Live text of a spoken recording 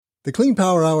The Clean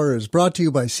Power Hour is brought to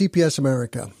you by CPS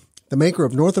America, the maker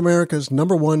of North America's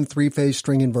 #1 three-phase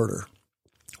string inverter.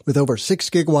 With over 6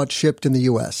 gigawatts shipped in the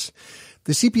U.S.,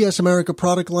 the CPS America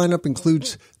product lineup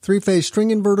includes three-phase string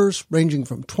inverters ranging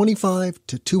from 25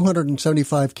 to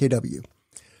 275 kW.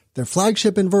 Their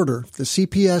flagship inverter, the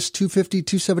CPS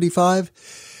 250-275,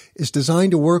 is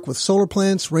designed to work with solar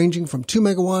plants ranging from 2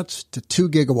 megawatts to 2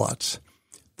 gigawatts.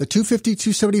 The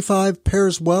 250-275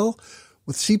 pairs well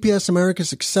with CPS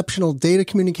America's exceptional data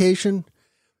communication,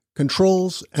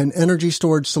 controls, and energy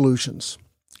storage solutions.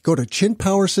 Go to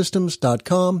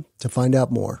chintpowersystems.com to find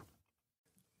out more.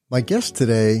 My guest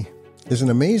today is an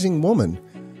amazing woman.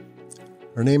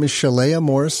 Her name is Shalaya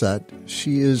Morissette.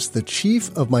 She is the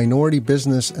Chief of Minority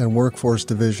Business and Workforce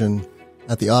Division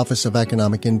at the Office of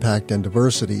Economic Impact and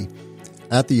Diversity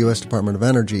at the U.S. Department of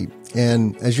Energy.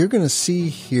 And as you're going to see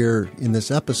here in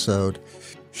this episode,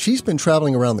 she's been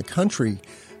traveling around the country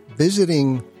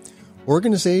visiting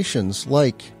organizations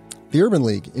like the Urban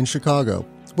League in Chicago,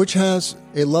 which has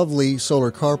a lovely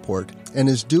solar carport and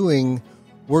is doing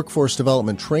workforce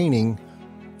development training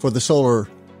for the solar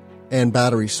and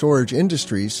battery storage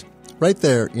industries right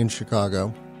there in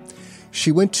Chicago.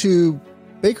 She went to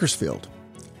Bakersfield,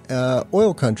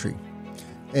 oil country,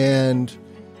 and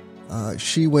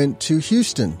she went to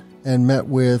Houston and met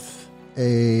with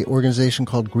an organization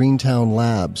called Greentown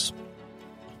Labs,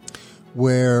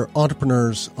 where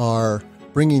entrepreneurs are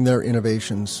bringing their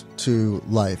innovations to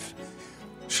life.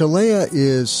 Shalaya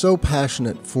is so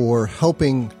passionate for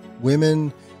helping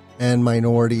women and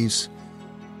minorities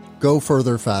go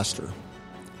further faster.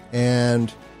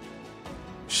 And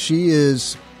she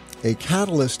is a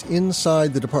catalyst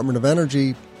inside the Department of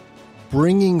Energy,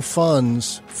 bringing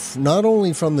funds not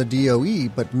only from the DOE,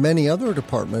 but many other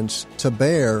departments to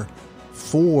bear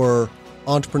for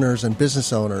entrepreneurs and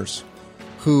business owners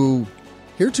who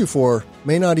heretofore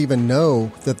may not even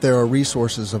know that there are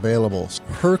resources available.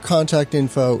 Her contact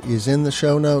info is in the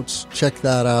show notes. Check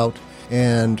that out.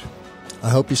 And I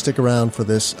hope you stick around for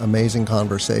this amazing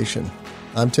conversation.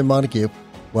 I'm Tim Montague.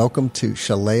 Welcome to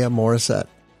Shalaya Morissette.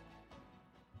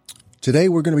 Today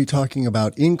we're going to be talking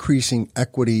about increasing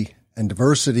equity and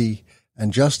diversity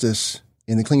and justice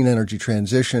in the clean energy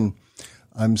transition.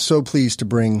 I'm so pleased to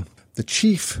bring the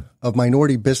Chief of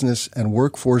Minority Business and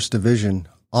Workforce Division,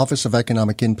 Office of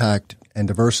Economic Impact and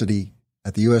Diversity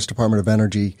at the U.S. Department of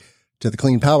Energy, to the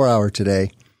Clean Power Hour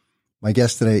today. My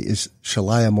guest today is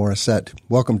Shalaya Morissette.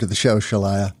 Welcome to the show,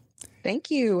 Shalaya.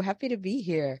 Thank you. Happy to be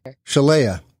here.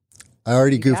 Shalaya, I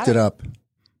already goofed it up.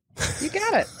 You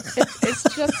got it.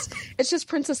 It's just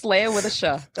Princess Leia with a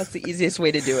sh. That's the easiest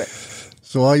way to do it.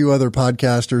 So all you other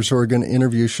podcasters who are going to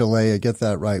interview Shalaya, get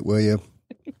that right, will you?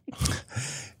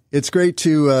 It's great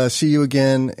to see you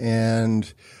again,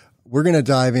 and we're going to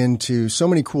dive into so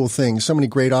many cool things, so many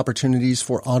great opportunities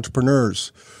for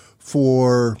entrepreneurs,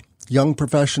 for young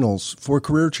professionals, for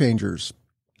career changers,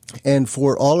 and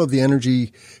for all of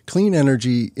the clean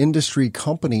energy industry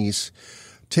companies.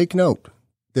 Take note,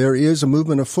 there is a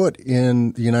movement afoot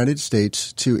in the United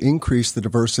States to increase the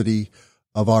diversity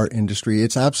of our industry.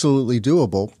 It's absolutely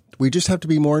doable. We just have to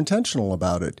be more intentional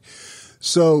about it.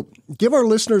 So give our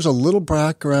listeners a little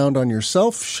background on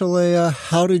yourself, Shalaya.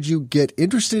 How did you get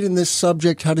interested in this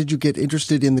subject? How did you get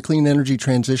interested in the clean energy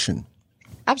transition?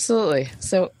 Absolutely.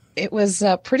 So it was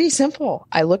pretty simple.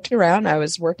 I looked around. I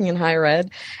was working in higher ed,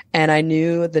 and I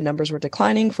knew the numbers were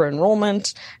declining for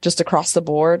enrollment just across the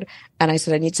board. And I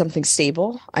said, I need something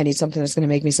stable. I need something that's going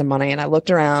to make me some money. And I looked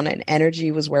around, and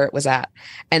energy was where it was at.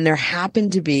 And there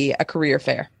happened to be a career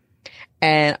fair.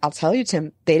 And I'll tell you,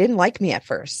 Tim, they didn't like me at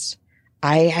first.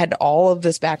 I had all of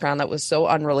this background that was so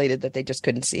unrelated that they just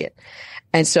couldn't see it.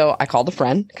 And so I called a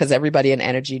friend, because everybody in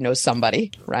energy knows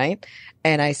somebody, right?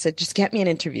 And I said, just get me an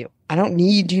interview. I don't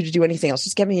need you to do anything else.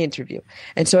 Just get me an interview.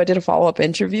 And so I did a follow-up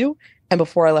interview. And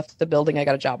before I left the building, I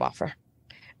got a job offer.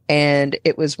 And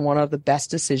it was one of the best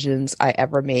decisions I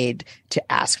ever made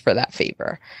to ask for that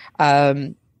favor.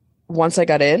 Once I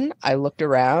got in, I looked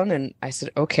around and I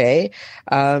said, okay,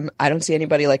 I don't see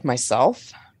anybody like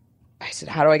myself. I said,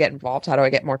 how do I get involved? How do I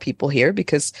get more people here?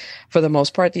 Because for the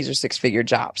most part, these are 6-figure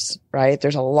jobs, right?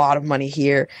 There's a lot of money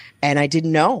here. And I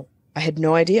didn't know. I had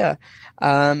no idea.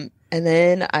 And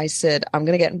then I said, I'm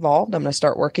going to get involved. I'm going to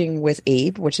start working with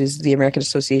ABE, which is the American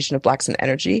Association of Blacks in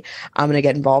Energy. I'm going to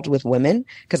get involved with women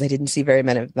because I didn't see very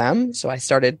many of them. So I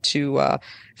started to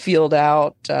field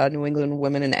out New England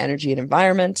Women in Energy and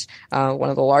Environment, one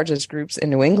of the largest groups in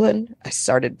New England. I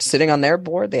started sitting on their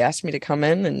board. They asked me to come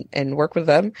in and work with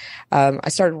them. I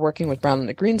started working with Brown in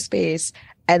the Green Space.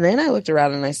 And then I looked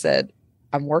around and I said,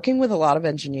 I'm working with a lot of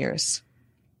engineers.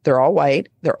 They're all white.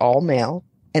 They're all male.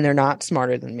 and they're not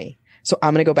smarter than me. So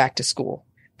I'm going to go back to school.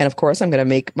 And of course, I'm going to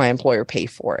make my employer pay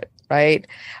for it. Right.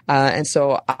 And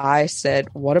so I said,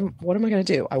 what am I going to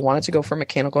do? I wanted to go for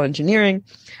mechanical engineering.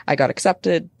 I got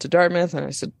accepted to Dartmouth and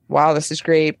I said, wow, this is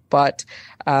great, but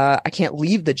I can't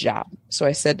leave the job. So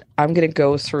I said, I'm going to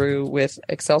go through with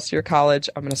Excelsior College.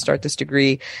 I'm going to start this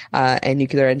degree in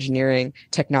nuclear engineering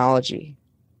technology.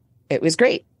 It was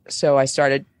great. So I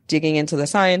started digging into the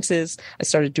sciences. I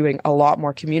started doing a lot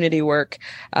more community work.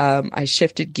 I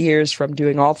shifted gears from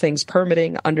doing all things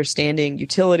permitting, understanding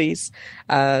utilities,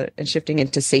 and shifting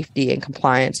into safety and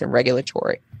compliance and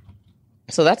regulatory.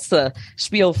 So that's the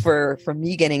spiel for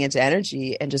me getting into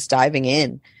energy and just diving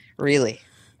in, really.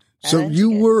 So you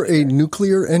were a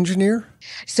nuclear engineer?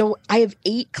 So I have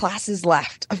 8 classes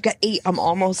left. I've got 8. I'm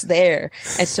almost there.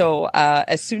 And so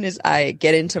as soon as I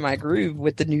get into my groove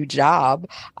with the new job,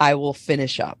 I will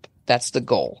finish up. That's the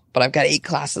goal. But I've got 8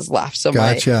 classes left. So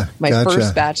my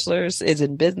first bachelor's is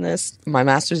in business. My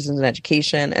master's is in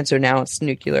education. And so now it's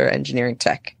nuclear engineering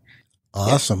tech.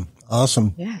 Awesome. Yeah.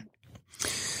 Awesome. Yeah.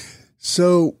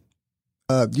 So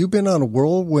you've been on a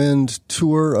whirlwind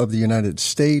tour of the United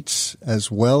States,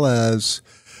 as well as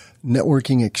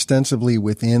networking extensively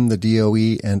within the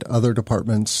DOE and other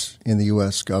departments in the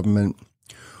U.S. government.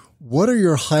 What are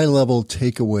your high-level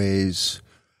takeaways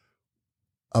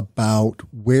about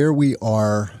where we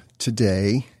are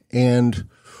today, and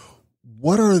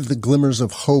what are the glimmers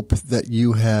of hope that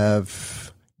you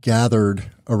have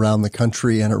gathered around the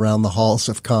country and around the halls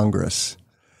of Congress?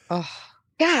 Oh,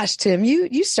 gosh, Tim,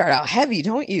 you start out heavy,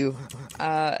 don't you?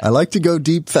 I like to go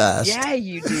deep fast. Yeah,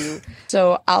 you do.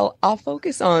 So I'll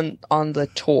focus on the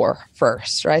tour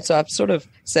first, right? So I've sort of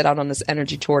set out on this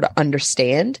energy tour to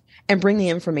understand and bring the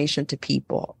information to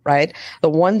people, right? The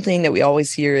one thing that we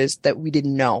always hear is that we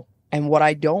didn't know. And what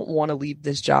I don't want to leave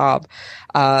this job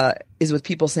is with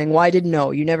people saying, well, I didn't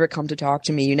know. You never come to talk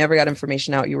to me. You never got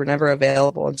information out. You were never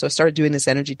available. And so I started doing this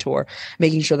energy tour,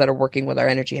 making sure that I'm working with our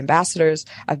energy ambassadors.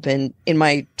 I've been in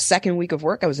my second week of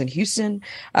work. I was in Houston.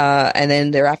 And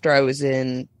then thereafter, I was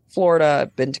in Florida.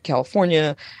 I've been to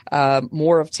California,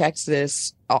 more of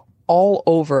Texas, all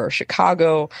over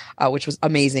Chicago, which was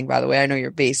amazing, by the way. I know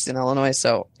you're based in Illinois,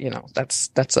 so,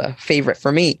 that's a favorite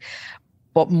for me.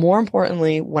 But more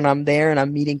importantly, when I'm there and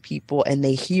I'm meeting people and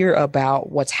they hear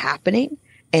about what's happening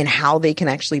and how they can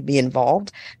actually be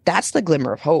involved, that's the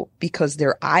glimmer of hope, because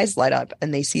their eyes light up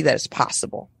and they see that it's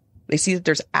possible. They see that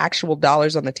there's actual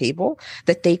dollars on the table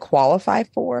that they qualify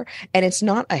for. And it's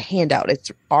not a handout. It's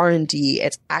R&D.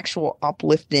 It's actual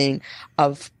uplifting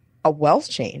of a wealth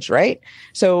change, right?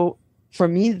 So for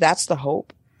me, that's the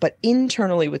hope. But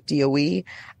internally with DOE,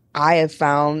 I have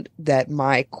found that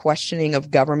my questioning of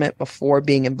government before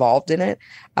being involved in it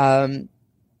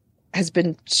has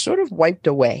been sort of wiped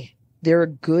away. There are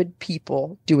good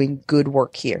people doing good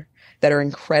work here that are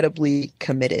incredibly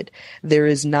committed. There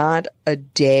is not a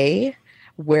day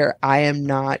where I am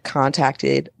not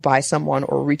contacted by someone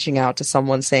or reaching out to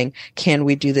someone saying, can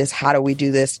we do this? How do we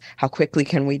do this? How quickly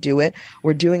can we do it?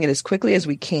 We're doing it as quickly as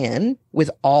we can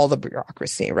with all the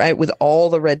bureaucracy, right? With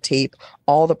all the red tape,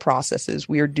 all the processes.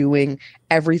 We are doing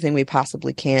everything we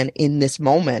possibly can in this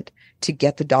moment to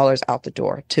get the dollars out the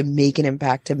door, to make an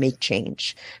impact, to make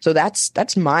change. So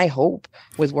that's my hope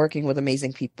with working with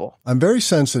amazing people. I'm very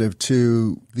sensitive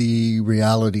to the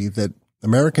reality that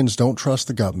Americans don't trust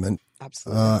the government.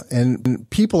 Absolutely. And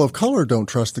people of color don't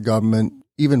trust the government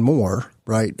even more,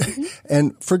 right? Mm-hmm.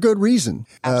 And for good reason.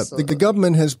 The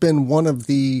government has been one of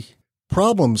the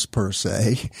problems, per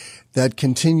se, that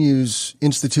continues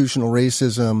institutional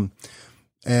racism.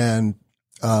 And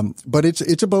but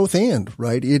it's a both and,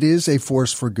 right? It is a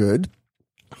force for good.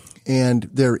 And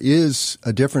there is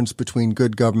a difference between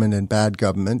good government and bad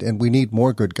government, and we need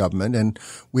more good government. And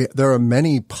there are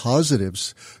many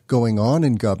positives going on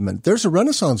in government. There's a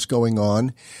renaissance going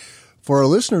on. For our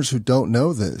listeners who don't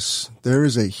know this, there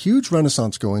is a huge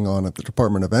renaissance going on at the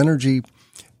Department of Energy.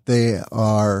 They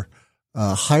are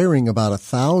hiring about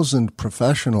 1,000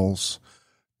 professionals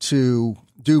to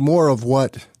do more of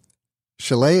what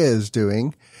Shalaya is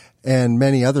doing and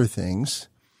many other things.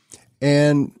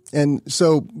 And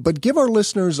so, but give our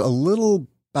listeners a little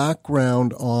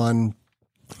background on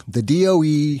the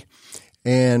DOE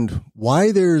and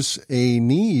why there's a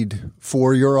need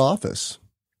for your office.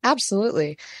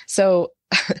 Absolutely. So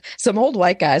some old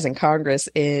white guys in Congress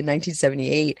in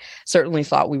 1978 certainly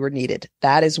thought we were needed.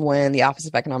 That is when the Office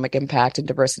of Economic Impact and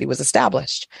Diversity was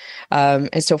established.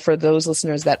 And so for those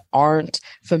listeners that aren't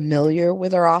familiar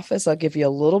with our office, I'll give you a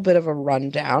little bit of a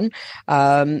rundown.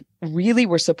 really,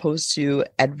 we're supposed to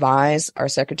advise our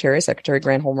Secretary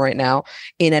Granholm right now,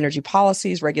 in energy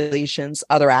policies, regulations,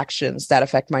 other actions that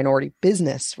affect minority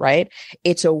business, right?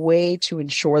 It's a way to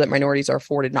ensure that minorities are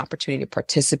afforded an opportunity to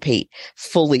participate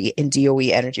fully in DOE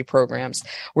energy programs.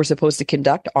 We're supposed to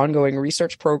conduct ongoing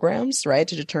research programs, right,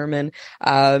 to determine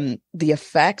the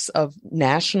effects of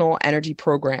national energy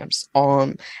programs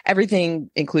on everything,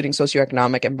 including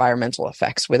socioeconomic, environmental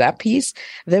effects. With that piece,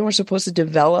 then we're supposed to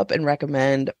develop and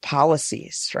recommend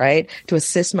policies, right, to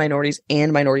assist minorities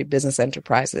and minority business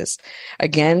enterprises.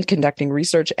 Again, conducting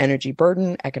research, energy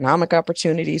burden, economic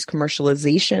opportunities,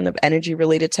 commercialization of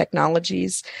energy-related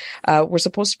technologies. We're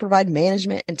supposed to provide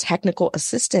management and technical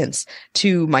assistance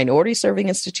to minority-serving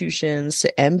institutions,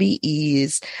 to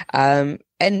MBEs,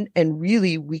 and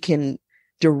really we can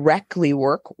directly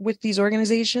work with these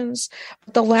organizations.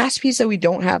 But the last piece that we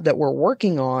don't have that we're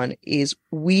working on is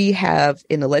we have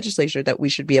in the legislature that we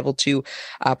should be able to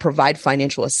provide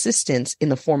financial assistance in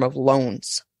the form of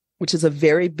loans, which is a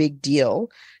very big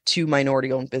deal to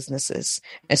minority-owned businesses.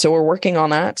 And so we're working on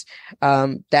that.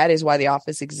 That is why the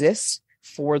office exists,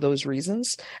 for those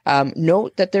reasons.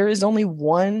 Note that there is only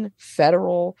one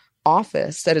federal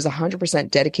office that is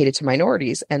 100% dedicated to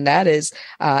minorities, and that is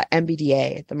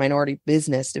MBDA, the Minority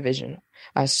Business Division.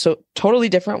 So totally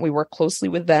different. We work closely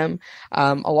with them,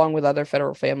 along with other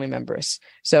federal family members.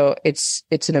 So it's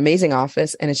an amazing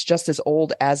office, and it's just as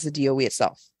old as the DOE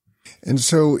itself. And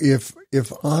so if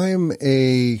I'm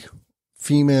a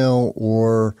female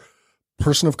or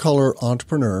person of color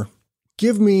entrepreneur,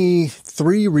 give me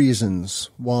 3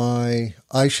 reasons why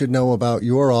I should know about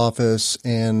your office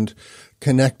and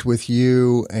connect with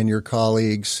you and your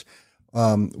colleagues.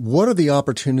 What are the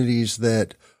opportunities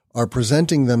that are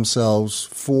presenting themselves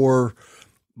for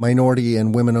minority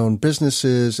and women-owned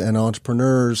businesses and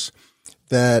entrepreneurs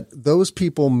that those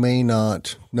people may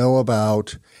not know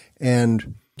about?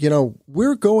 And,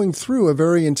 we're going through a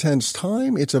very intense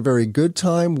time. It's a very good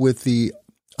time with the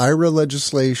IRA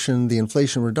legislation, the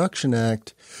Inflation Reduction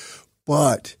Act,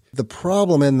 but the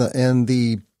problem and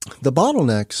the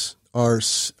bottlenecks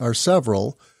are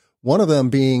several. One of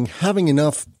them being having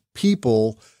enough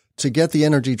people to get the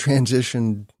energy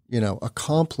transition,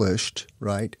 accomplished,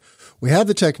 right? We have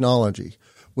the technology.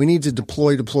 We need to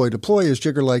deploy, as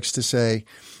Jigger likes to say.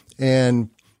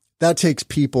 And that takes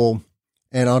people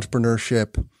and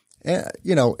entrepreneurship.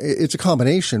 It's a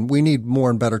combination. We need more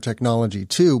and better technology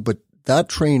too, but that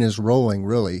train is rolling,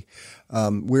 really.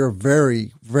 We're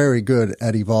very, very good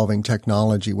at evolving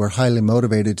technology. We're highly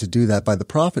motivated to do that by the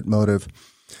profit motive.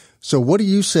 So what do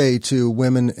you say to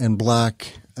women and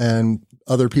Black and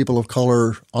other people of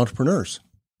color entrepreneurs?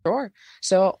 Sure.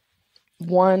 So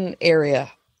one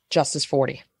area, Justice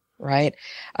 40, right?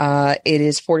 It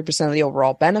is 40% of the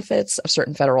overall benefits of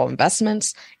certain federal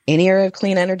investments. Any area of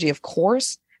clean energy, of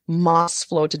course, must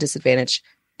flow to disadvantaged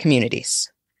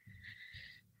communities.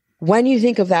 When you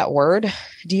think of that word,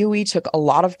 DOE took a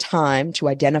lot of time to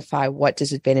identify what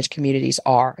disadvantaged communities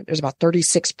are. There's about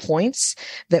 36 points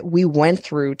that we went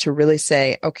through to really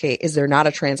say, okay, is there not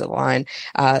a transit line,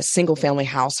 single family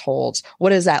households? What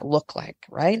does that look like,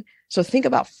 right? So think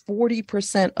about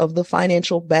 40% of the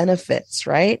financial benefits,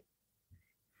 right?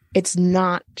 It's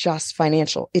not just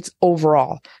financial, it's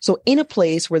overall. So in a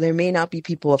place where there may not be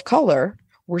people of color,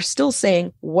 we're still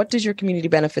saying, what does your community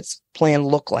benefits plan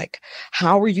look like?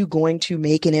 How are you going to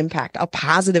make an impact, a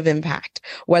positive impact,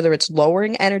 whether it's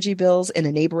lowering energy bills in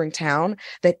a neighboring town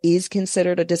that is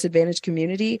considered a disadvantaged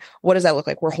community? What does that look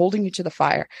like? We're holding you to the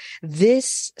fire.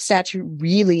 This statute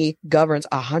really governs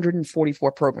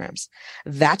 144 programs.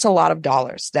 That's a lot of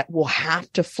dollars that will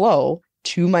have to flow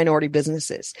to minority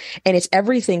businesses. And it's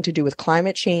everything to do with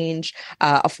climate change,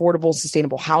 affordable,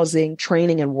 sustainable housing,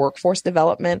 training and workforce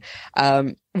development,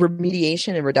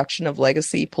 remediation and reduction of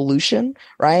legacy pollution,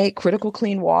 right? Critical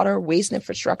clean water, waste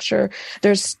infrastructure.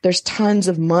 There's tons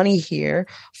of money here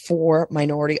for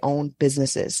minority owned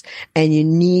businesses, and you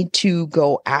need to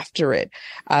go after it.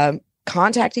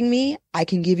 Contacting me, I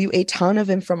can give you a ton of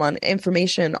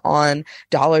information on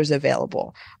dollars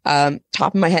available. Top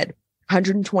of my head,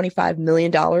 $125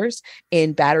 million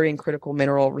in battery and critical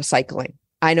mineral recycling.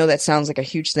 I know that sounds like a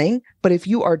huge thing, but if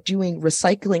you are doing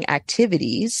recycling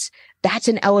activities, that's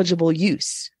an eligible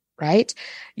use, right?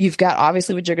 You've got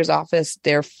obviously with Jigger's office,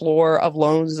 their floor of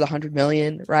loans is 100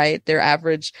 million, right? Their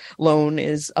average loan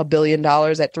is $1 billion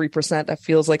at 3%. That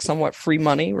feels like somewhat free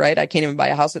money, right? I can't even buy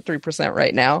a house at 3%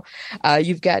 right now.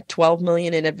 You've got 12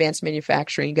 million in advanced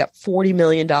manufacturing. You got $40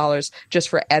 million just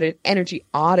for energy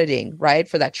auditing, right?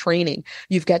 For that training.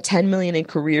 You've got 10 million in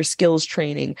career skills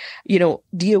training. You know,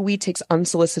 DOE takes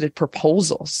unsolicited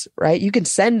proposals, right? You can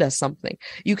send us something.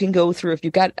 You can go through, if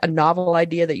you've got a novel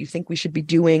idea that you think we should be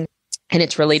doing, and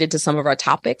it's related to some of our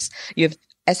topics, you have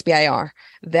SBIR.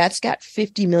 That's got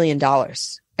 $50 million.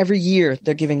 Every year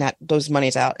they're giving those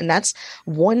monies out. And that's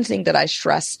one thing that I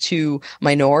stress to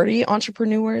minority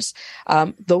entrepreneurs.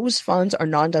 Those funds are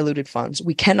non-diluted funds.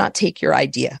 We cannot take your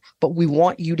idea, but we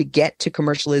want you to get to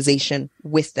commercialization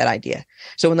with that idea.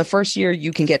 So in the first year,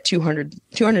 you can get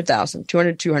 200,000,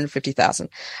 250,000.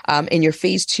 In your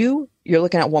phase 2, you're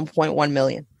looking at 1.1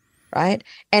 million. Right?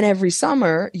 And every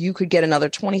summer you could get another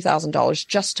 $20,000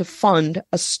 just to fund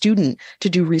a student to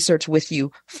do research with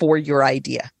you for your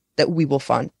idea that we will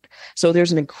fund. So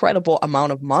there's an incredible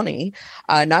amount of money,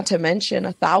 not to mention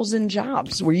 1,000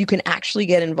 jobs where you can actually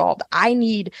get involved. I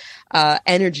need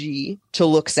energy to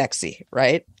look sexy,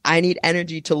 right? I need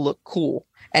energy to look cool.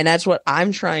 And that's what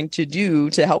I'm trying to do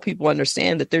to help people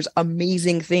understand that there's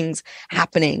amazing things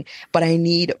happening, but I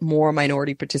need more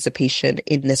minority participation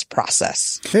in this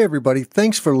process. Hey, everybody.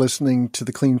 Thanks for listening to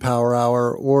the Clean Power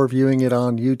Hour or viewing it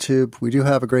on YouTube. We do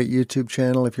have a great YouTube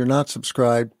channel. If you're not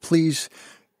subscribed, please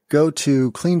go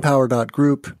to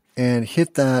cleanpower.group and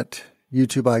hit that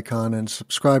YouTube icon and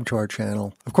subscribe to our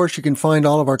channel. Of course, you can find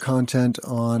all of our content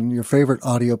on your favorite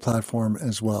audio platform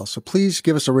as well. So please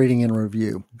give us a rating and a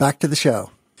review. Back to the show.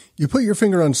 You put your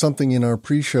finger on something in our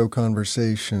pre-show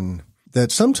conversation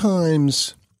that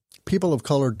sometimes people of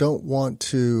color don't want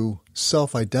to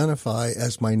self-identify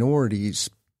as minorities.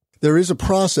 There is a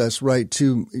process, right,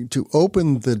 to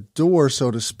open the door,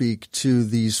 so to speak, to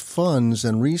these funds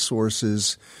and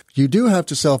resources. You do have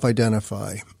to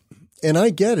self-identify. And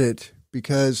I get it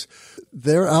because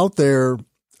they're out there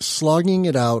slogging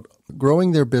it out,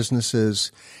 growing their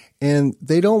businesses, and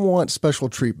they don't want special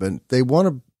treatment. They want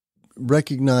to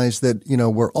recognize that, you know,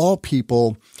 we're all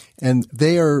people and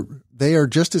they are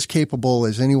just as capable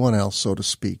as anyone else, so to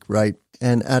speak, right?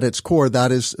 And at its core,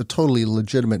 that is a totally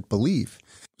legitimate belief.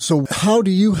 So how do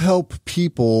you help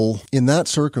people in that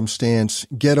circumstance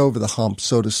get over the hump,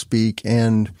 so to speak,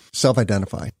 and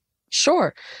self-identify?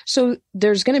 Sure. So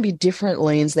there's going to be different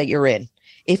lanes that you're in.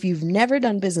 If you've never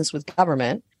done business with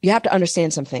government, you have to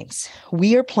understand some things.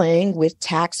 We are playing with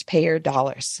taxpayer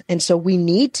dollars. And so we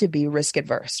need to be risk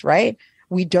adverse, right?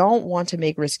 We don't want to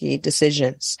make risky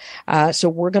decisions. So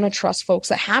we're going to trust folks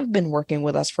that have been working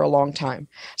with us for a long time.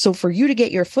 So for you to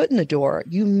get your foot in the door,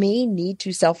 you may need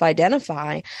to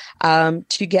self-identify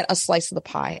to get a slice of the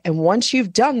pie. And once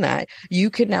you've done that, you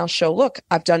can now show, look,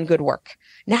 I've done good work.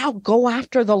 Now go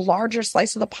after the larger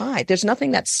slice of the pie. There's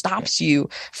nothing that stops you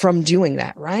from doing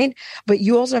that, right? But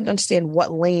you also have to understand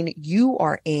what lane you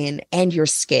are in and your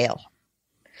scale.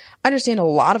 Understand a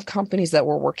lot of companies that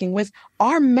we're working with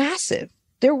are massive.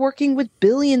 They're working with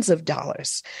billions of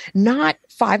dollars, not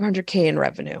 500K in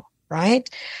revenue, right?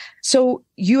 So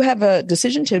you have a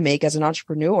decision to make as an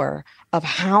entrepreneur of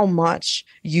how much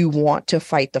you want to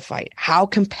fight the fight. How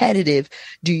competitive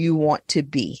do you want to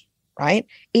be? Right?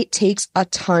 It takes a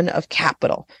ton of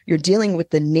capital. You're dealing with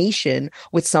the nation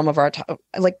with some of our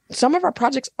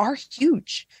projects are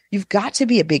huge. You've got to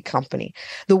be a big company.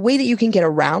 The way that you can get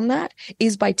around that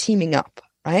is by teaming up,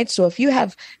 right? So if you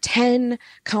have 10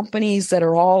 companies that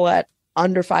are all at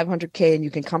under 500K and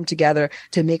you can come together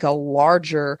to make a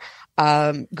larger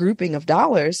grouping of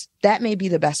dollars, that may be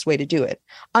the best way to do it.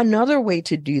 Another way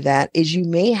to do that is you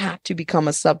may have to become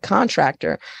a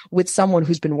subcontractor with someone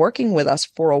who's been working with us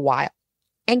for a while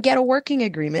and get a working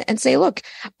agreement and say, look,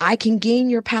 I can gain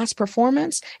your past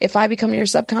performance. If I become your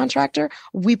subcontractor,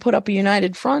 we put up a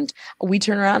united front, we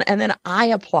turn around, and then I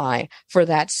apply for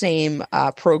that same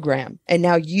program. And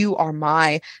now you are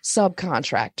my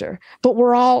subcontractor.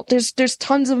 But there's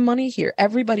tons of money here.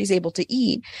 Everybody's able to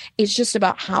eat. It's just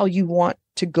about how you want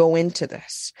to go into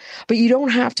this. But you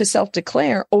don't have to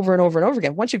self-declare over and over and over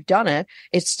again. Once you've done it,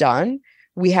 it's done.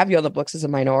 We have you on the books as a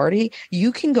minority.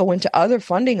 You can go into other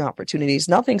funding opportunities.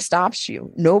 Nothing stops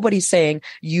you. Nobody's saying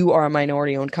you are a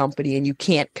minority-owned company and you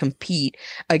can't compete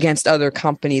against other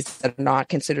companies that are not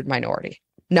considered minority.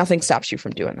 Nothing stops you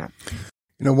from doing that.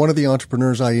 You know, one of the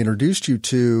entrepreneurs I introduced you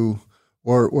to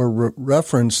or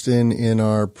referenced in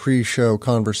our pre-show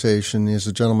conversation is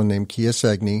a gentleman named Kia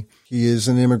Segni. He is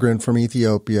an immigrant from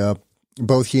Ethiopia.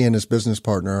 both he and his business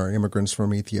partner are immigrants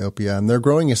from Ethiopia, and they're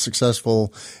growing a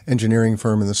successful engineering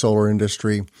firm in the solar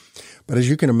industry. But as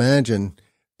you can imagine,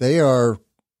 they are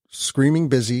screaming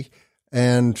busy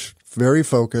and very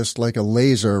focused like a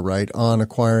laser, right, on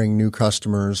acquiring new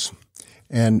customers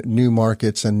and new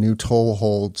markets and new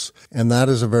toeholds. And that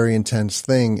is a very intense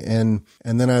thing. And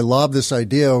then I lob this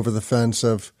idea over the fence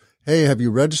of, hey, have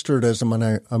you registered as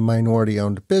a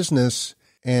minority-owned business?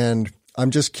 And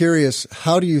I'm just curious,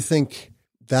 how do you think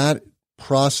that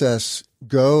process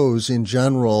goes in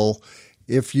general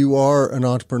if you are an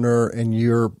entrepreneur and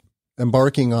you're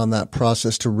embarking on that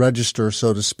process to register,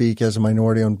 so to speak, as a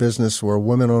minority-owned business or a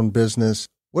women-owned business?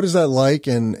 What is that like,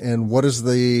 and what is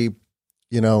the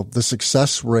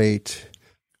success rate?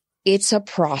 It's a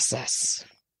process.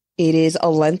 It is a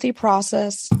lengthy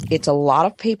process. It's a lot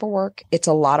of paperwork. It's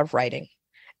a lot of writing.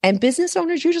 And business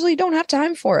owners usually don't have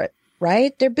time for it,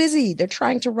 right? They're busy. They're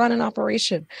trying to run an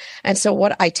operation. And so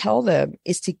what I tell them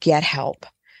is to get help.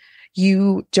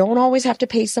 You don't always have to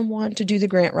pay someone to do the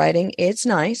grant writing. It's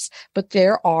nice, but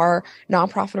there are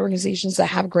nonprofit organizations that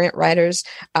have grant writers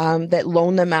that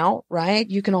loan them out, right?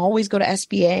 You can always go to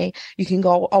SBA. You can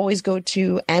always go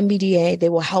to MBDA. They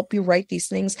will help you write these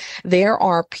things. There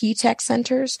are P-Tech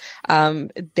centers.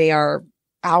 They are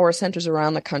our centers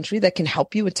around the country that can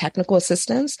help you with technical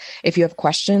assistance. If you have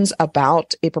questions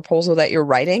about a proposal that you're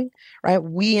writing, right?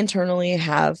 We internally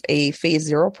have a phase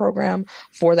 0 program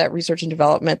for that research and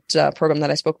development program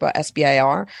that I spoke about,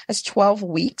 SBIR. That's 12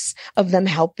 weeks of them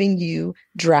helping you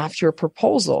draft your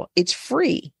proposal. It's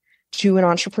free to an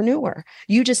entrepreneur.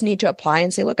 You just need to apply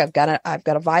and say, look, I've got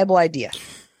a viable idea,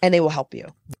 and they will help you.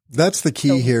 That's the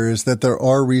key here, is that there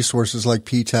are resources like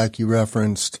P-Tech you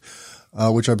referenced,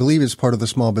 which I believe is part of the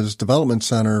Small Business Development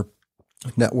Center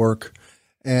network.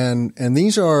 And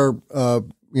these are,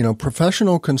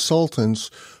 professional consultants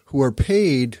who are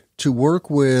paid to work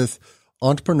with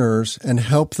entrepreneurs and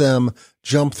help them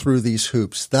jump through these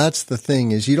hoops. That's the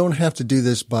thing, is you don't have to do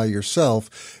this by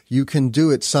yourself. You can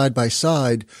do it side by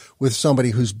side with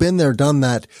somebody who's been there, done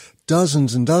that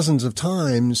dozens and dozens of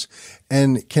times,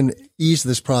 and can ease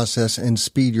this process and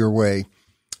speed your way.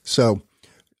 So,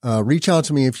 reach out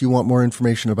to me if you want more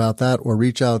information about that, or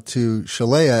reach out to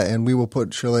Shalaya, and we will put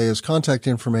Shalaya's contact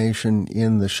information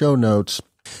in the show notes.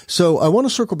 So I want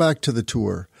to circle back to the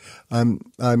tour.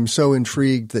 I'm so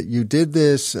intrigued that you did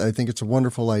this. I think it's a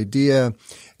wonderful idea.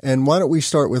 And why don't we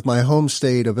start with my home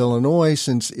state of Illinois,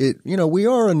 since we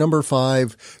are a number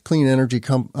 5 clean energy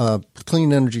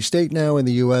state now in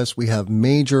the U.S. We have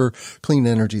major clean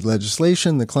energy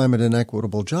legislation, the Climate and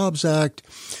Equitable Jobs Act.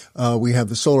 We have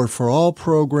the Solar for All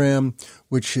program,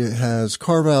 which has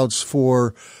carve-outs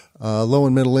for low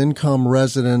and middle income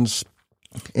residents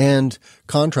and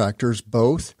contractors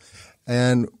both.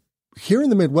 And here in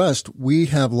the Midwest, we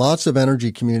have lots of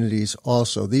energy communities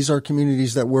also. These are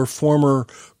communities that were former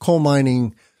coal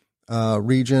mining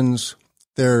regions.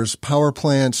 There's power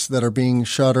plants that are being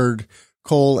shuttered.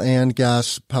 Coal and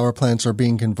gas power plants are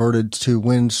being converted to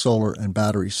wind, solar, and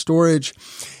battery storage.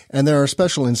 And there are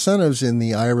special incentives in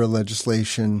the IRA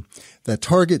legislation that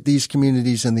target these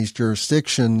communities and these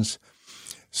jurisdictions.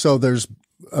 So there's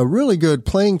a really good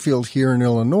playing field here in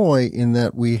Illinois, in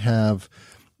that we have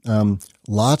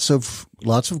lots of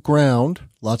ground,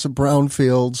 lots of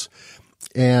brownfields,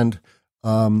 and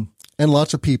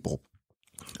lots of people.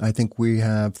 I think we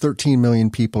have 13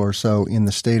 million people or so in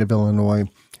the state of Illinois,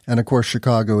 and of course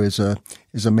Chicago is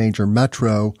a major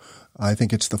metro. I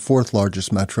think it's the 4th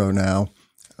largest metro now,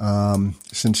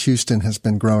 since Houston has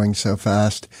been growing so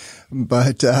fast.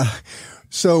 But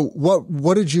so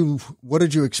what did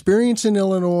you experience in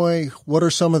Illinois? What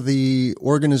are some of the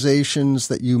organizations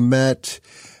that you met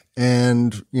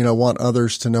and want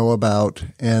others to know about?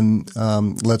 And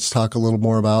let's talk a little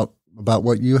more about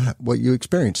what you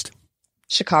experienced.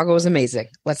 Chicago was amazing.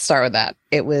 Let's start with that.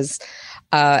 It was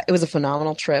a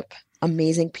phenomenal trip.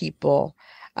 Amazing people.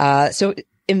 So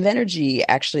Invenergy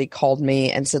actually called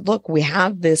me and said, look, we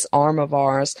have this arm of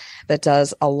ours that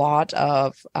does a lot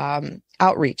of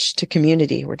outreach to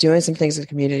community. We're doing some things in the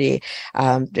community.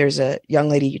 There's a young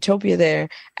lady, Utopia, there,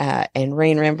 and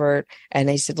Rain Rambert. And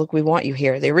they said, look, we want you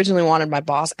here. They originally wanted my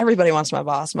boss. Everybody wants my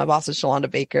boss. My boss is Shalonda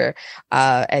Baker,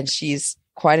 and she's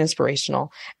quite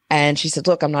inspirational. And she said,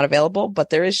 look, I'm not available, but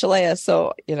there is Shalaya.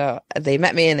 So, they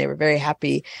met me and they were very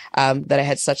happy that I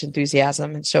had such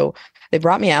enthusiasm. And so they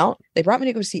brought me out. They brought me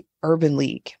to go see Urban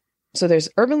League. So there's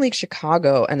Urban League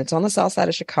Chicago, and it's on the south side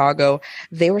of Chicago.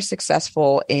 They were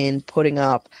successful in putting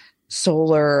up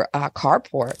solar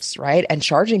carports, right? And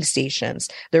charging stations.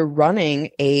 They're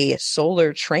running a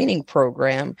solar training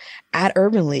program at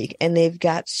Urban League, and they've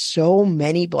got so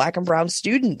many Black and brown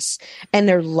students, and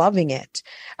they're loving it.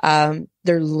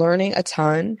 They're learning a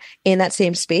ton in that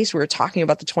same space. We were talking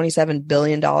about the $27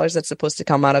 billion that's supposed to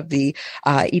come out of the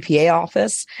EPA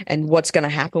office and what's going to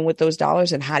happen with those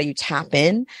dollars and how do you tap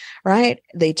in, right?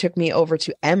 They took me over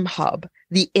to M Hub.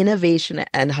 The innovation at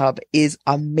M Hub is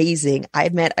amazing. I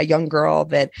met a young girl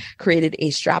that created a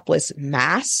strapless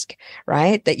mask,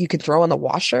 right, that you can throw in the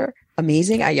washer.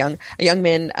 Amazing. A young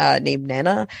man named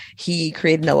Nana, he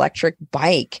created an electric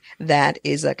bike that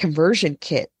is a conversion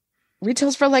kit.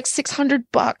 Retails for like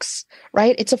 $600,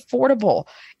 right? It's affordable.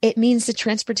 It means that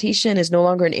transportation is no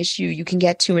longer an issue. You can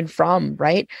get to and from,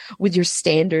 right? With your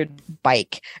standard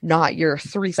bike, not your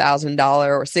 $3,000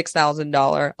 or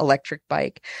 $6,000 electric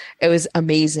bike. It was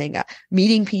amazing.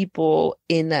 Meeting people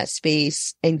in that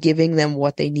space and giving them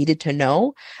what they needed to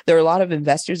know. There are a lot of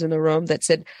investors in the room that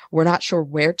said, we're not sure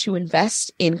where to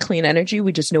invest in clean energy.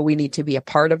 We just know we need to be a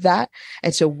part of that.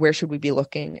 And so where should we be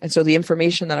looking? And so the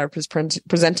information that I was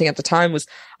presenting at the time was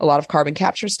a lot of carbon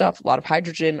capture stuff, a lot of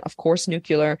hydrogen, of course,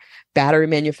 nuclear, battery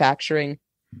manufacturing,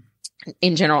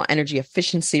 in general, energy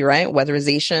efficiency, right?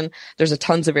 Weatherization. There's a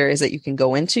tons of areas that you can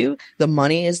go into. The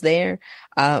money is there.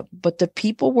 But the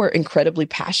people were incredibly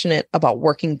passionate about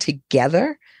working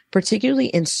together, particularly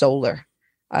in solar.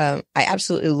 I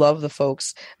absolutely love the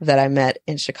folks that I met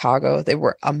in Chicago. They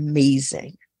were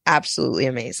amazing, absolutely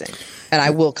amazing. And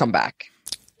I will come back.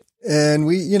 And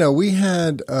we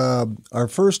had our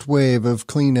first wave of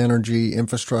clean energy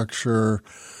infrastructure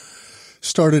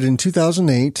started in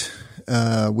 2008.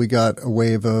 We got a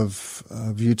wave of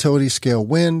utility scale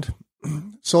wind.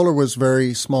 Solar was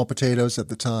very small potatoes at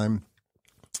the time.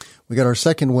 We got our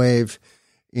second wave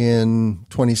in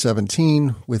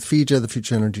 2017 with FEJA, the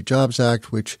Future Energy Jobs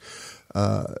Act, which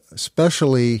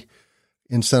especially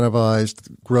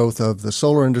incentivized growth of the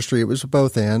solar industry. It was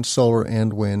both and, solar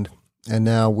and wind. And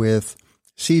now with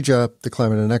CEJA, the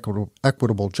Climate and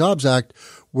Equitable Jobs Act,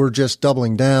 we're just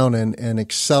doubling down and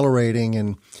accelerating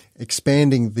and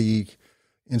expanding the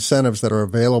incentives that are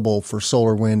available for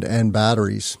solar, wind, and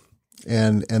batteries.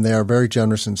 And they are very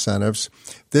generous incentives.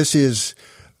 This is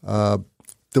the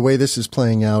way this is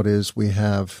playing out is we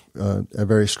have a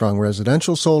very strong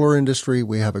residential solar industry.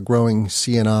 We have a growing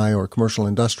C&I or commercial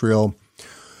industrial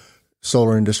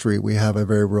solar industry. We have a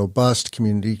very robust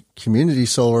community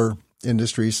solar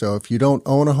industry. So if you don't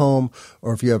own a home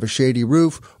or if you have a shady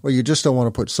roof or you just don't want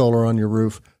to put solar on your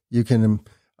roof, you can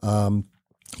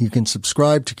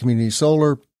subscribe to community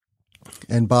solar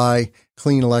and buy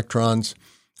clean electrons.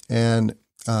 And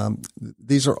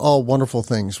these are all wonderful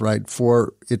things, right?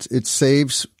 It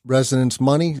saves residents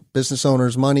money, business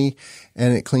owners money,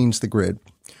 and it cleans the grid.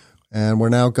 And we're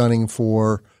now gunning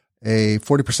for a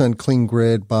 40% clean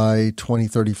grid by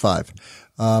 2035,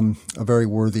 a very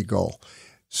worthy goal.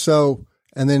 So,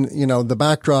 and then, the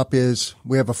backdrop is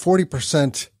we have a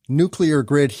 40% nuclear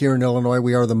grid here in Illinois.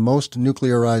 We are the most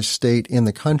nuclearized state in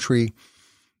the country.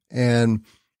 And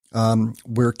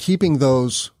we're keeping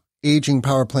those aging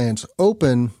power plants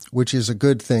open, which is a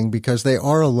good thing because they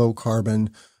are a low carbon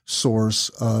source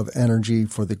of energy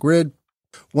for the grid.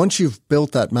 Once you've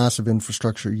built that massive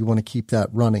infrastructure, you want to keep that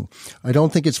running. I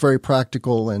don't think it's very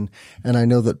practical, and I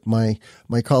know that my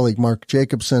colleague Mark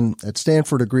Jacobson at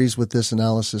Stanford agrees with this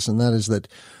analysis, and that is that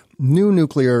new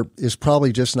nuclear is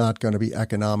probably just not going to be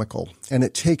economical, and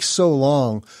it takes so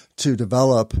long to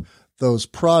develop those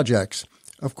projects.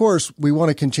 Of course, we want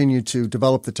to continue to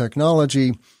develop the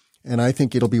technology, and I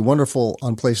think it'll be wonderful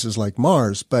on places like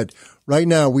Mars, but right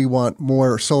now we want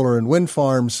more solar and wind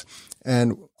farms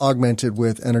and augmented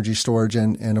with energy storage.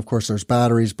 And of course, there's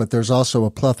batteries, but there's also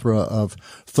a plethora of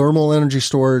thermal energy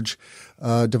storage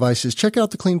devices. Check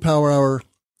out the Clean Power Hour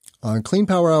on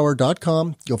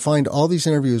cleanpowerhour.com. You'll find all these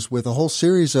interviews with a whole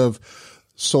series of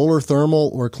solar thermal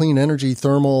or clean energy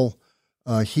thermal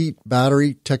heat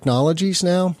battery technologies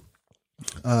now.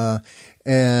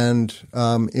 It's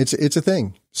a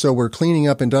thing. So we're cleaning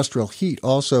up industrial heat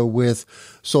also with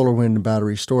solar, wind, and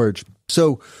battery storage.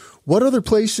 So what other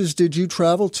places did you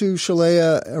travel to,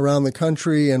 Shalaya, around the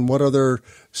country, and what other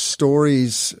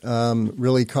stories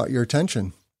really caught your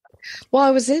attention? Well, I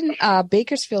was in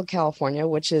Bakersfield, California,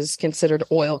 which is considered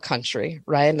oil country,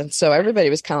 right? And so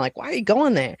everybody was kind of like, why are you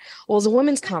going there? Well, it was a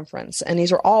women's conference, and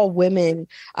these are all women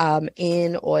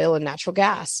in oil and natural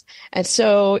gas. And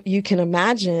so you can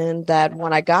imagine that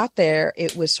when I got there,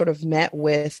 it was sort of met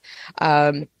with,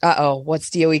 what's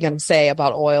DOE going to say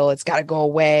about oil? It's got to go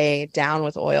away, down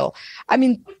with oil. I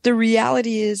mean, the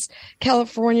reality is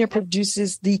California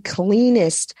produces the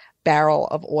cleanest barrel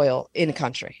of oil in the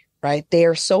country, right? They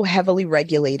are so heavily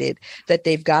regulated that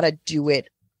they've got to do it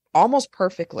almost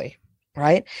perfectly,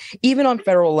 right? Even on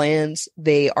federal lands,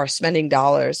 they are spending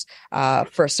dollars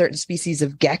for a certain species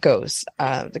of geckos.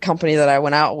 The company that I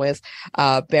went out with,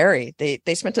 Barry,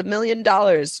 they spent $1 million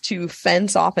to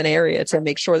fence off an area to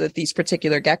make sure that these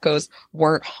particular geckos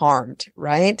weren't harmed,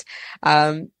 right?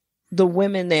 The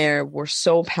women there were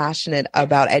so passionate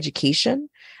about education.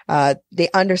 They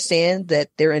understand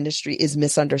that their industry is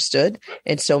misunderstood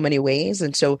in so many ways.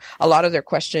 And so a lot of their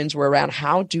questions were around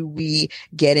how do we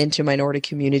get into minority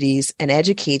communities and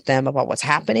educate them about what's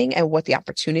happening and what the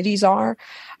opportunities are.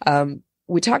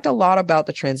 We talked a lot about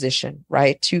the transition,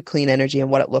 right, to clean energy and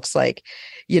what it looks like.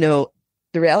 The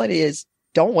reality is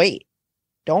don't wait.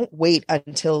 Don't wait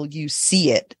until you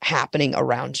see it happening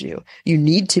around you. You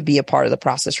need to be a part of the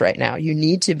process right now. You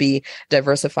need to be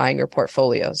diversifying your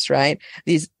portfolios, right?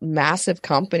 These massive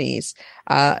companies,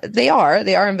 they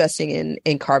are investing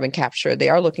in carbon capture. They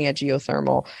are looking at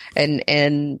geothermal,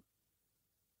 and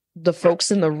the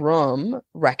folks in the room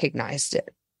recognized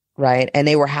it, right? And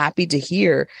they were happy to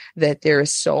hear that there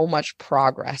is so much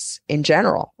progress in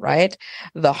general, right?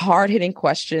 The hard-hitting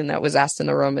question that was asked in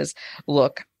the room is,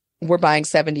 look, we're buying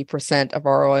 70% of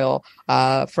our oil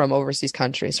from overseas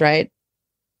countries, right?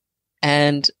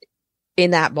 And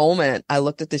in that moment, I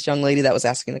looked at this young lady that was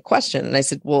asking the question and I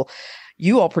said, well,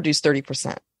 you all produce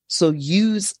 30%. So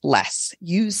use less,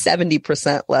 use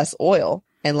 70% less oil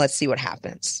and let's see what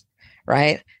happens,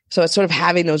 right? So it's sort of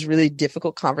having those really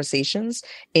difficult conversations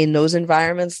in those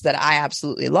environments that I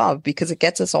absolutely love because it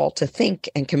gets us all to think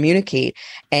and communicate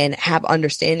and have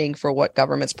understanding for what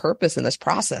government's purpose in this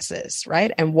process is,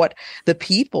 right? And what the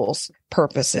people's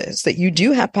purpose is, that you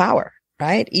do have power,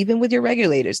 right? Even with your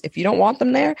regulators. If you don't want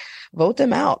them there, vote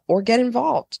them out or get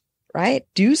involved, right?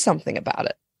 Do something about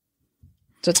it.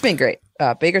 So it's been great.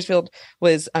 Bakersfield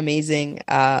was amazing.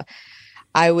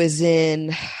 I was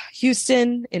in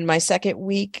Houston in my second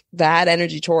week. That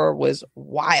energy tour was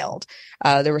wild.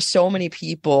 There were so many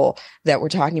people that were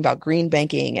talking about green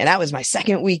banking, and that was my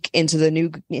second week into the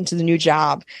new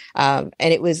job. And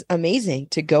it was amazing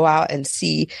to go out and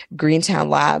see Greentown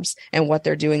Labs and what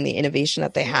they're doing, the innovation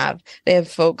that they have. They have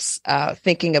folks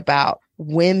thinking about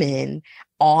women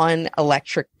on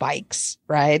electric bikes,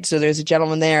 right? So there's a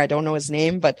gentleman there, I don't know his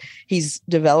name, but he's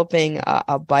developing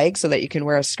a bike so that you can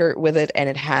wear a skirt with it and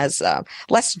it has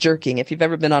less jerking. If you've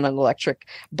ever been on an electric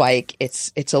bike,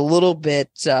 it's a little bit,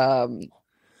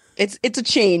 it's a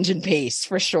change in pace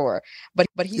for sure. But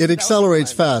it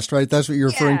accelerates fast, right? That's what you're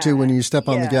referring to when you step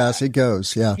on the gas. It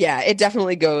goes, yeah. Yeah, it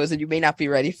definitely goes, and you may not be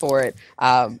ready for it.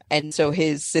 And so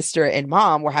his sister and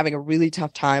mom were having a really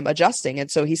tough time adjusting.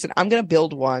 And so he said, I'm going to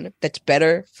build one that's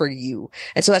better for you.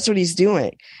 And so that's what he's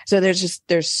doing. So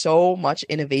there's so much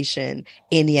innovation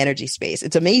in the energy space.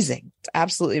 It's amazing. It's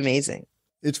absolutely amazing.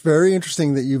 It's very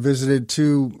interesting that you visited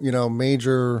two,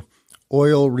 major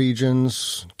oil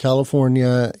regions,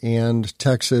 California and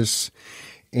Texas.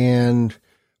 And,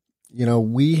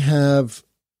 we have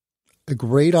a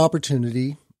great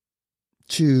opportunity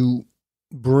to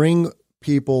bring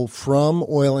people from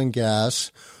oil and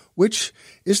gas, which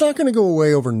is not going to go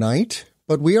away overnight,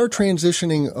 but we are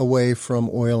transitioning away from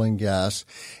oil and gas.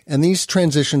 And these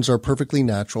transitions are perfectly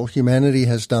natural. Humanity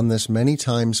has done this many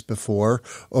times before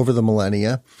over the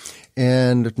millennia.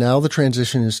 And now the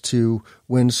transition is to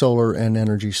wind, solar, and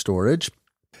energy storage.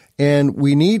 And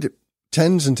we need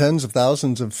tens and tens of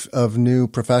thousands of new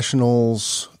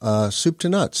professionals, soup to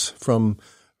nuts, from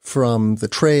the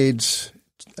trades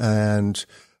and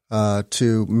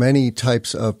to many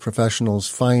types of professionals,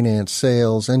 finance,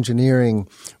 sales, engineering,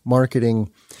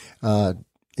 marketing,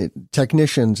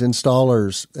 technicians,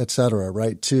 installers, et cetera,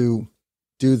 right, to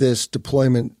do this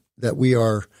deployment that we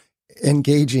are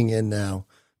engaging in now.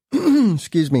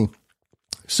 Excuse me.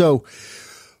 So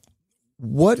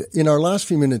what, in our last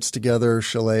few minutes together,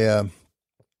 Shalaya,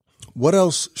 what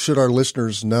else should our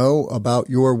listeners know about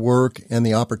your work and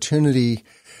the opportunity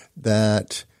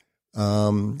that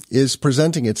is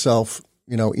presenting itself,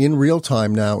 in real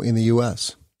time now in the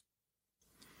U.S.?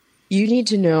 You need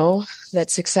to know that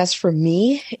success for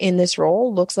me in this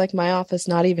role looks like my office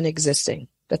not even existing,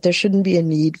 that there shouldn't be a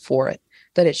need for it,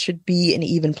 that it should be an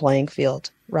even playing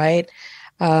field, right?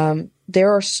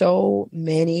 There are so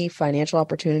many financial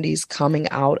opportunities coming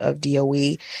out of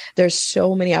DOE. There's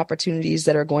so many opportunities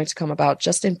that are going to come about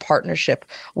just in partnership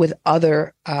with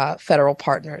other federal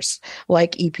partners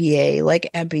like EPA, like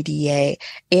MPDA.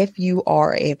 If you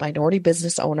are a minority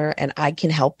business owner and I can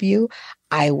help you,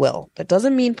 I will. That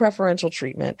doesn't mean preferential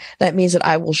treatment. That means that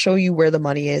I will show you where the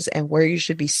money is and where you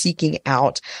should be seeking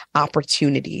out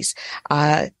opportunities.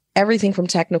 everything from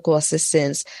technical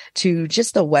assistance to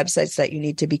just the websites that you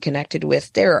need to be connected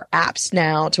with. There are apps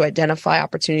now to identify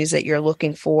opportunities that you're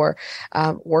looking for.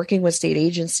 Working with state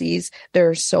agencies, there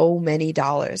are so many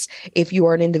dollars. If you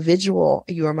are an individual,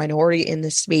 you are a minority in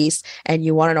this space, and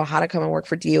you want to know how to come and work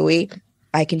for DOE,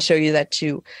 I can show you that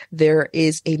too. There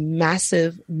is a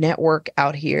massive network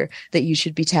out here that you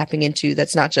should be tapping into.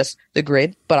 That's not just the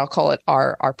grid, but I'll call it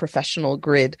our professional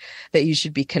grid that you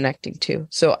should be connecting to.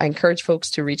 So I encourage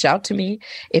folks to reach out to me.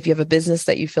 If you have a business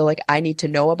that you feel like I need to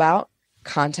know about,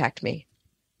 contact me.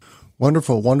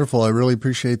 Wonderful, wonderful. I really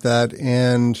appreciate that.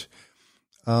 And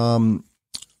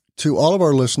to all of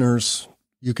our listeners,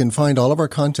 you can find all of our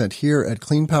content here at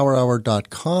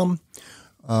cleanpowerhour.com.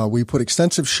 We put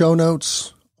extensive show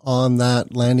notes on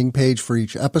that landing page for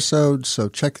each episode, so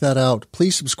check that out.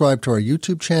 Please subscribe to our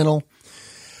YouTube channel,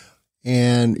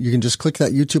 and you can just click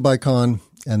that YouTube icon,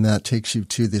 and that takes you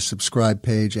to the subscribe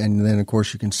page, and then, of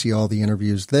course, you can see all the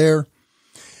interviews there.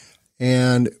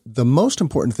 And the most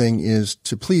important thing is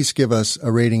to please give us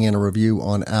a rating and a review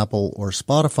on Apple or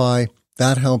Spotify.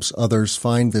 That helps others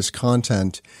find this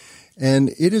content,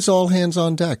 and it is all hands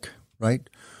on deck, right?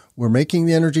 We're making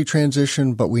the energy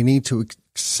transition, but we need to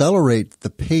accelerate the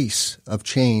pace of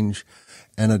change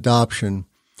and adoption.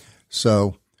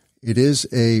 So it is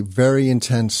a very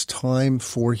intense time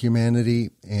for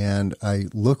humanity, and I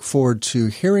look forward to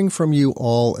hearing from you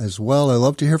all as well. I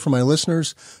love to hear from my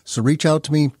listeners, so reach out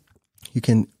to me. You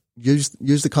can use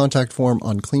the contact form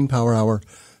on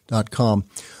cleanpowerhour.com.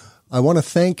 I want to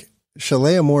thank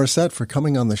Shalaya Morissette for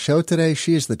coming on the show today.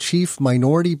 She is the Chief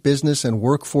Minority Business and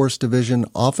Workforce Division,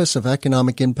 Office of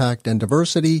Economic Impact and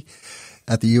Diversity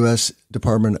at the U.S.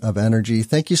 Department of Energy.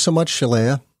 Thank you so much,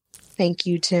 Shalaya. Thank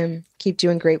you, Tim. Keep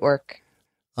doing great work.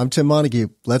 I'm Tim Montague.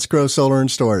 Let's grow solar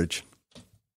and storage.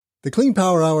 The Clean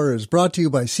Power Hour is brought to you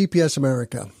by CPS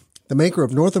America, the maker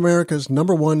of North America's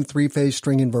 #1 three-phase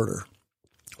string inverter,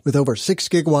 with over 6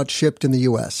 gigawatts shipped in the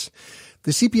U.S.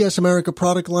 The CPS America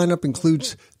product lineup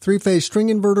includes three-phase string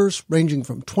inverters ranging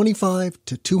from 25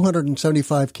 to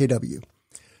 275 kW.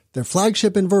 Their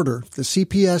flagship inverter, the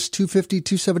CPS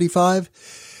 250-275,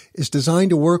 is designed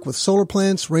to work with solar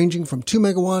plants ranging from 2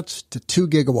 megawatts to 2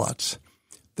 gigawatts.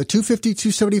 The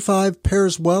 250-275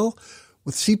 pairs well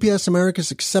with CPS America's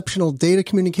exceptional data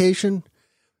communication,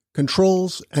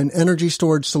 controls, and energy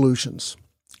storage solutions.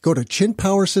 Go to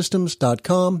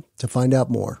chintpowersystems.com to find out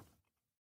more.